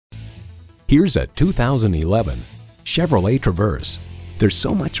Here's a 2011 Chevrolet Traverse. There's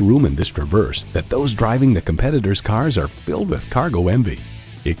so much room in this Traverse that those driving the competitors' cars are filled with cargo envy.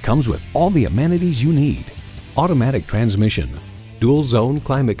 It comes with all the amenities you need: automatic transmission, dual zone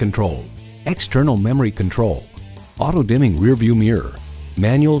climate control, external memory control, auto dimming rearview mirror,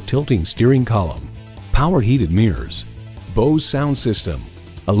 manual tilting steering column, power heated mirrors, Bose sound system,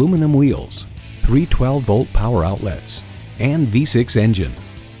 aluminum wheels, 3 12-volt power outlets, and V6 engine.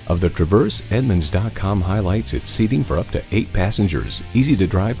 Of the Traverse, Edmunds.com highlights its seating for up to 8 passengers, easy to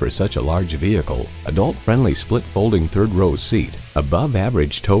drive for such a large vehicle, adult-friendly split-folding third-row seat,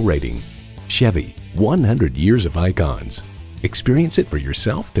 above-average tow rating. Chevy, 100 years of icons. Experience it for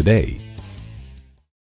yourself today.